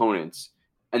opponents.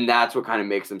 And that's what kind of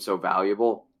makes them so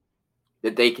valuable,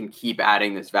 that they can keep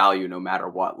adding this value no matter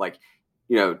what. Like,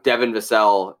 Devin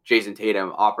Vassell, Jason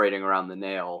Tatum operating around the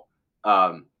nail,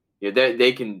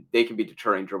 they can be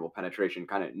deterring dribble penetration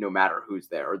kind of no matter who's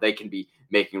there, or they can be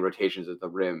making rotations at the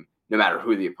rim no matter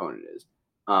who the opponent is.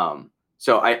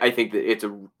 So I think that it's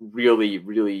a really,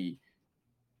 really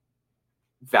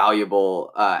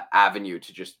valuable avenue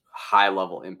to just high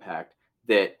level impact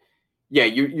that,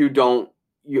 you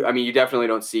definitely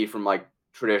don't see from like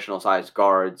traditional sized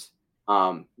guards,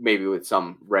 maybe with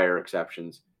some rare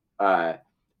exceptions. But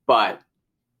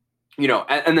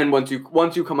and then once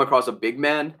you come across a big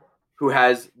man who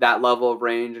has that level of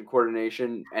range and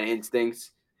coordination and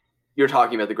instincts, you're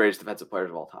talking about the greatest defensive players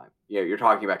of all time. You're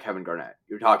talking about Kevin Garnett.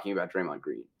 You're talking about Draymond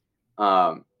Green,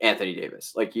 Anthony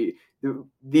Davis. Like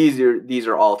these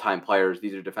are all time players.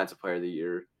 These are defensive player of the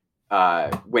year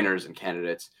winners and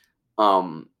candidates.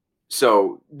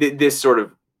 So this sort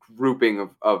of grouping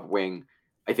of wing,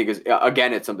 I think is,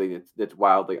 again, it's something that's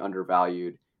wildly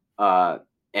undervalued,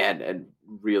 and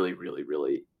really, really,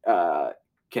 really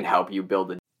can help you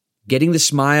build Getting the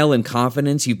smile and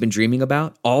confidence you've been dreaming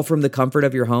about, all from the comfort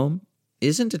of your home,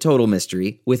 isn't a total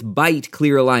mystery with Byte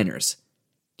clear aligners.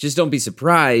 Just don't be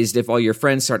surprised if all your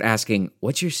friends start asking,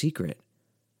 "What's your secret?"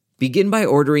 Begin by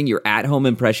ordering your at-home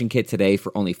impression kit today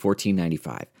for only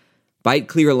 $14.95. Byte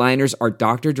clear aligners are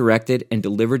doctor-directed and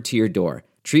delivered to your door.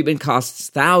 Treatment costs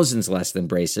thousands less than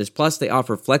braces, plus they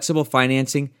offer flexible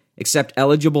financing, accept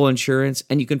eligible insurance,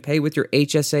 and you can pay with your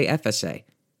HSA FSA.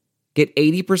 Get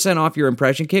 80% off your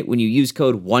impression kit when you use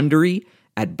code WONDERY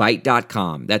at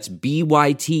Byte.com. That's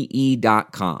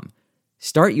BYTE.com.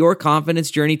 Start your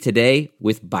confidence journey today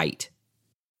with Byte.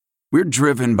 We're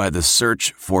driven by the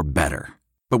search for better.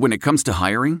 But when it comes to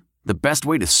hiring, the best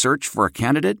way to search for a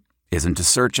candidate isn't to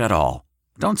search at all.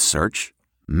 Don't search.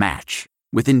 Match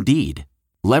with Indeed.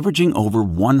 Leveraging over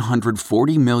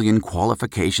 140 million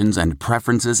qualifications and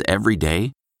preferences every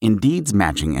day, Indeed's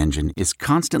matching engine is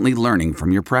constantly learning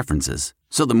from your preferences.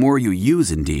 So the more you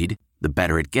use Indeed, the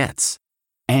better it gets.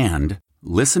 And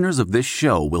listeners of this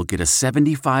show will get a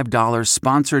 $75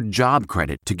 sponsored job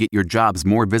credit to get your jobs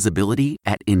more visibility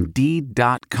at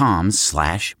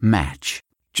Indeed.com/match.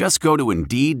 Just go to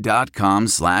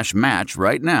Indeed.com/match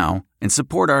right now and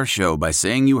support our show by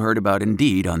saying you heard about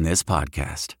Indeed on this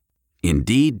podcast.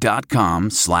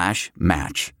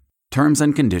 Indeed.com/match. Terms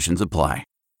and conditions apply.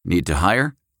 Need to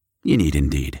hire? You need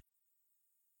Indeed.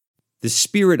 The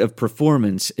spirit of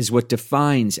performance is what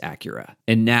defines Acura,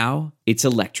 and now it's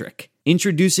electric.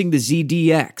 Introducing the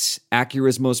ZDX,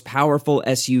 Acura's most powerful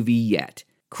SUV yet.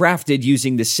 Crafted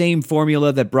using the same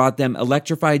formula that brought them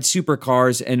electrified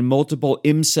supercars and multiple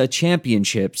IMSA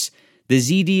championships, the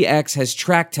ZDX has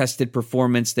track-tested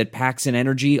performance that packs an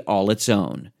energy all its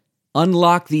own.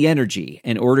 Unlock the energy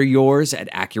and order yours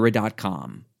at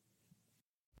Acura.com.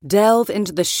 Delve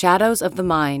into the shadows of the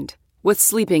mind with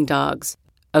Sleeping Dogs,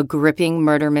 a gripping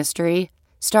murder mystery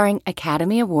starring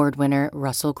Academy Award winner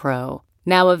Russell Crowe.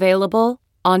 Now available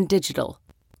on digital.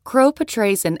 Crowe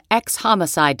portrays an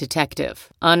ex-homicide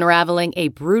detective unraveling a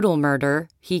brutal murder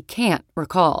he can't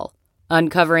recall.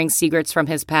 Uncovering secrets from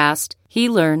his past, he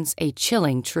learns a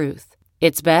chilling truth.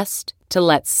 It's best to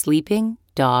let sleeping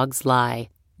dogs lie.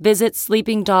 Visit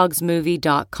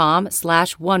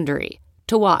sleepingdogsmovie.com/Wondery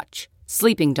to watch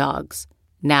Sleeping Dogs,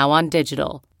 now on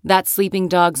digital. That's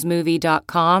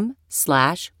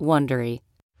sleepingdogsmovie.com/Wondery.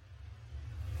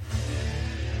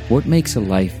 What makes a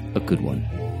life a good one?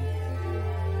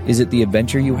 Is it the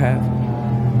adventure you have?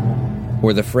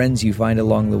 Or the friends you find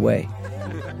along the way?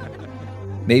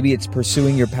 Maybe it's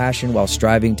pursuing your passion while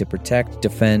striving to protect,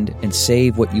 defend, and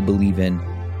save what you believe in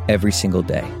every single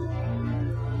day.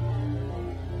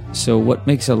 So what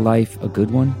makes a life a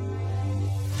good one?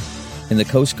 In the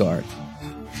Coast Guard,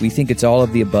 we think it's all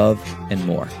of the above and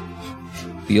more.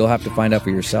 But you'll have to find out for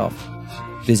yourself.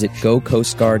 Visit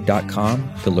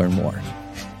gocoastguard.com to learn more.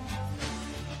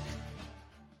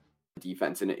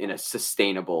 Defense in a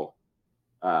sustainable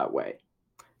way.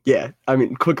 Yeah, I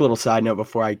mean, quick little side note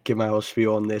before I give my whole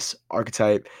spiel on this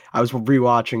archetype. I was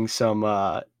rewatching some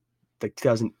the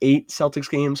 2008 Celtics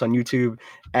games on YouTube,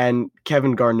 and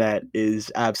Kevin Garnett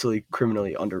is absolutely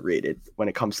criminally underrated when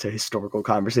it comes to historical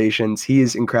conversations. He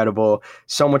is incredible,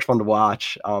 so much fun to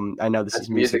watch. I know this That's is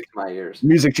music to my ears.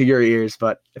 music to your ears,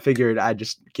 but I figured I'd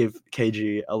just give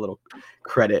KG a little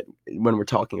credit when we're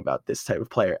talking about this type of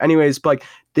player. Anyways, but like,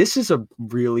 this is a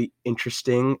really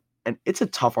interesting, and it's a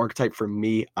tough archetype for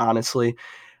me, honestly.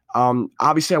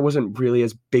 Obviously, I wasn't really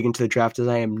as big into the draft as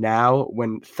I am now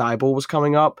when Thibault was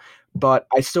coming up, but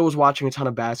I still was watching a ton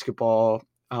of basketball,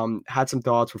 had some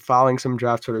thoughts, were following some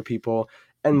draft Twitter people,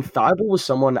 and Thibault was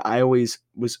someone I always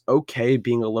was okay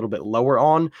being a little bit lower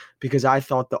on because I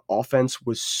thought the offense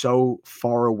was so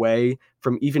far away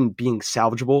from even being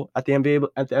salvageable at the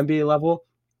NBA level.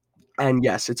 And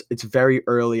yes, it's very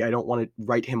early. I don't want to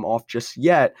write him off just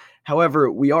yet. However,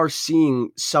 we are seeing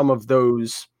some of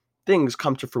those things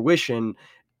come to fruition.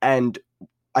 And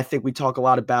I think we talk a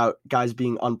lot about guys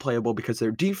being unplayable because of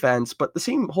their defense, but the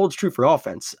same holds true for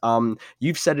offense.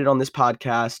 You've said it on this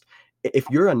podcast. If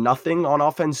you're a nothing on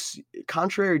offense,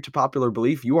 contrary to popular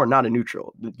belief, you are not a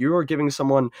neutral. You are giving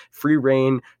someone free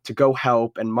reign to go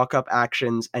help and muck up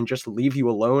actions and just leave you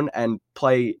alone and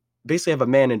play, basically have a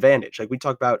man advantage. Like we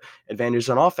talk about advantages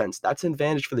on offense, that's an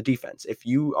advantage for the defense. If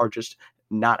you are just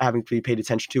not having to be paid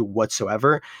attention to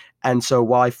whatsoever. And so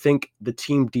while I think the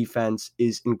team defense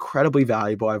is incredibly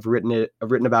valuable, I've written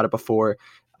about it before.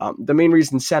 The main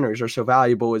reason centers are so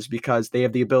valuable is because they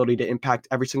have the ability to impact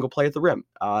every single play at the rim.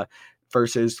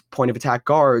 Versus point of attack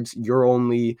guards, you're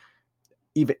only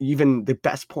even the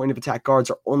best point of attack guards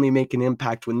are only making an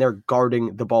impact when they're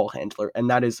guarding the ball handler, and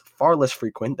that is far less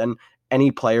frequent than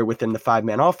any player within the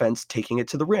 5-man offense taking it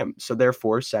to the rim. So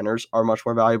therefore, centers are much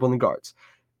more valuable than guards.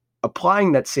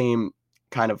 Applying that same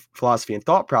kind of philosophy and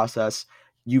thought process,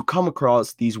 you come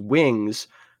across these wings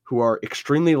who are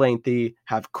extremely lengthy,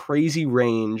 have crazy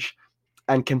range,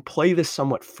 and can play this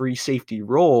somewhat free safety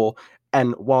role.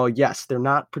 And while, yes, they're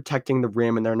not protecting the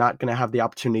rim and they're not going to have the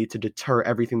opportunity to deter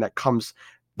everything that comes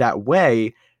that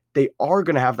way, they are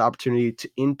going to have the opportunity to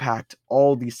impact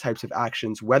all these types of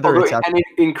actions, whether it's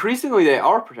increasingly they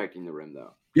are protecting the rim,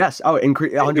 though. Yes,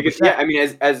 100%. Because, yeah, I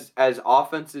mean, as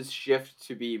offenses shift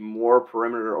to be more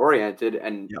perimeter oriented,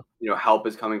 and help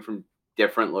is coming from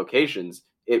different locations,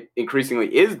 it increasingly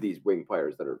is these wing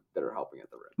players that are helping at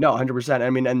the rim. No, 100%. I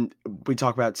mean, and we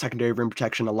talk about secondary rim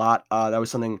protection a lot. That was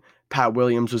something Pat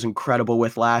Williams was incredible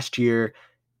with last year.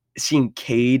 Seeing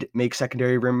Cade make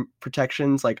secondary rim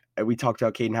protections, like we talked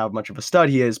about Cade and how much of a stud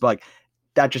he is, but like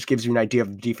that just gives you an idea of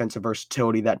the defensive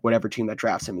versatility that whatever team that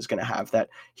drafts him is going to have, that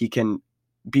he can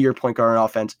be your point guard on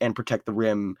offense and protect the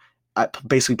rim,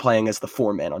 basically playing as the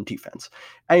 4-man on defense.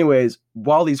 Anyways,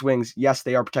 while these wings, yes,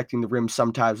 they are protecting the rim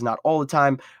sometimes, not all the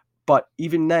time, but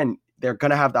even then, they're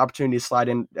going to have the opportunity to slide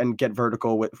in and get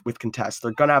vertical with contests.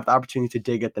 They're going to have the opportunity to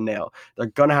dig at the nail. They're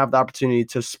going to have the opportunity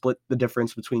to split the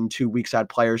difference between two weak side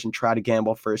players and try to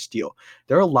gamble for a steal.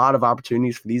 There are a lot of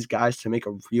opportunities for these guys to make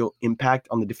a real impact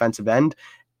on the defensive end.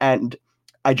 And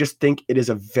I just think it is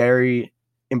a very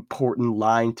important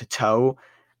line to toe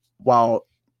while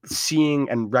seeing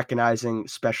and recognizing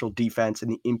special defense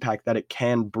and the impact that it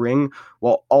can bring,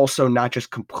 while also not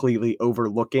just completely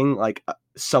overlooking like a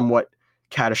somewhat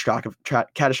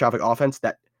catastrophic offense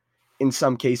that in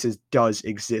some cases does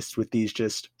exist with these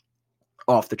just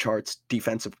off the charts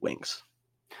defensive wings.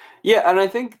 Yeah, and I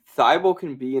think Thibault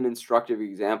can be an instructive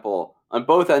example on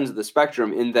both ends of the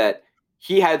spectrum in that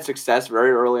he had success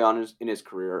very early on in his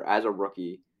career as a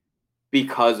rookie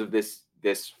because of this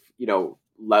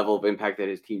level of impact that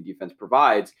his team defense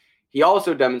provides. He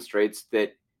also demonstrates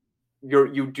that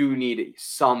you do need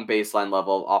some baseline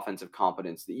level of offensive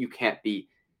competence, that you can't be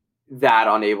that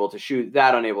unable to shoot,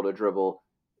 that unable to dribble,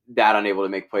 that unable to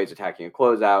make plays attacking a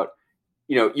closeout.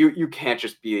 You can't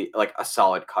just be like a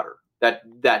solid cutter. That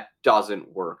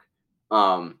doesn't work.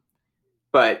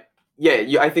 But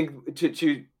yeah, I think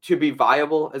to be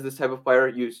viable as this type of player,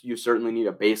 you certainly need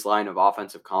a baseline of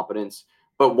offensive competence.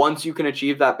 But once you can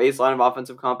achieve that baseline of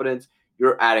offensive competence,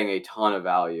 you're adding a ton of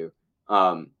value.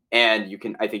 And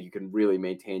I think you can really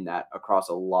maintain that across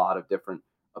a lot of different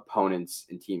opponents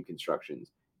and team constructions.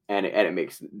 And it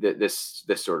makes this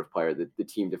sort of player, the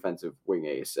team defensive wing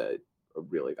ace, a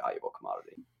really valuable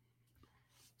commodity.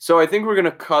 So I think we're going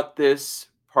to cut this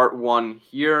part 1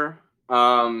 here.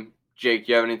 Jake,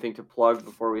 do you have anything to plug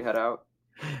before we head out?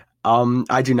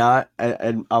 I do not.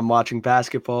 I'm watching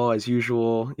basketball as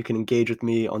usual. You can engage with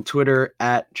me on Twitter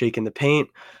at Jake in the Paint.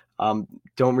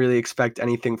 Don't really expect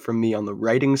anything from me on the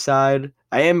writing side.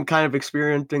 I am kind of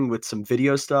experimenting with some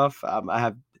video stuff. I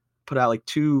have put out like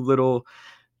 2 little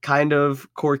kind of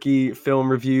quirky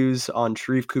film reviews on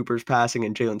Sharif Cooper's passing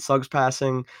and Jalen Suggs'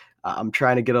 passing. I'm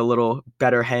trying to get a little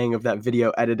better hang of that video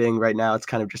editing. Right now, it's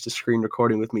kind of just a screen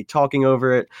recording with me talking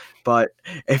over it. But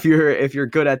if you're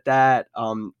good at that,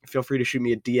 feel free to shoot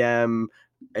me a DM.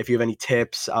 If you have any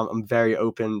tips, I'm very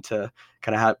open to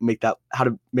kind of how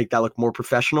to make that look more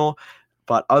professional.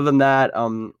 But other than that,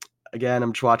 again,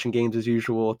 I'm just watching games as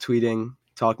usual, tweeting,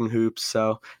 talking hoops.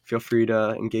 So feel free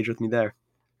to engage with me there.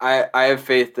 I have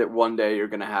faith that one day you're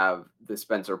going to have the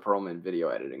Spencer Perlman video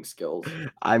editing skills.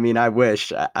 I mean, I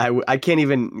wish. I can't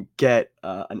even get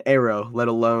an arrow, let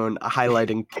alone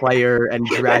highlighting player and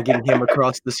dragging him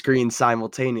across the screen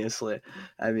simultaneously.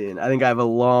 I mean, I think I have a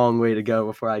long way to go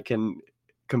before I can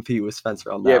compete with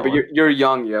Spencer on that. Yeah, but you're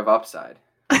young. You have upside.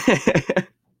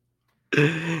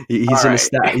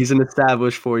 He's an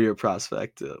established 4-year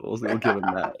prospect. We'll give him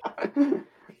that.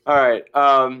 All right.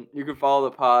 You can follow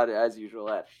the pod as usual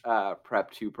at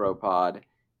Prep2ProPod,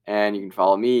 and you can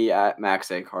follow me at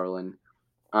Max A. Carlin.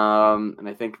 And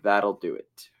I think that'll do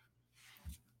it.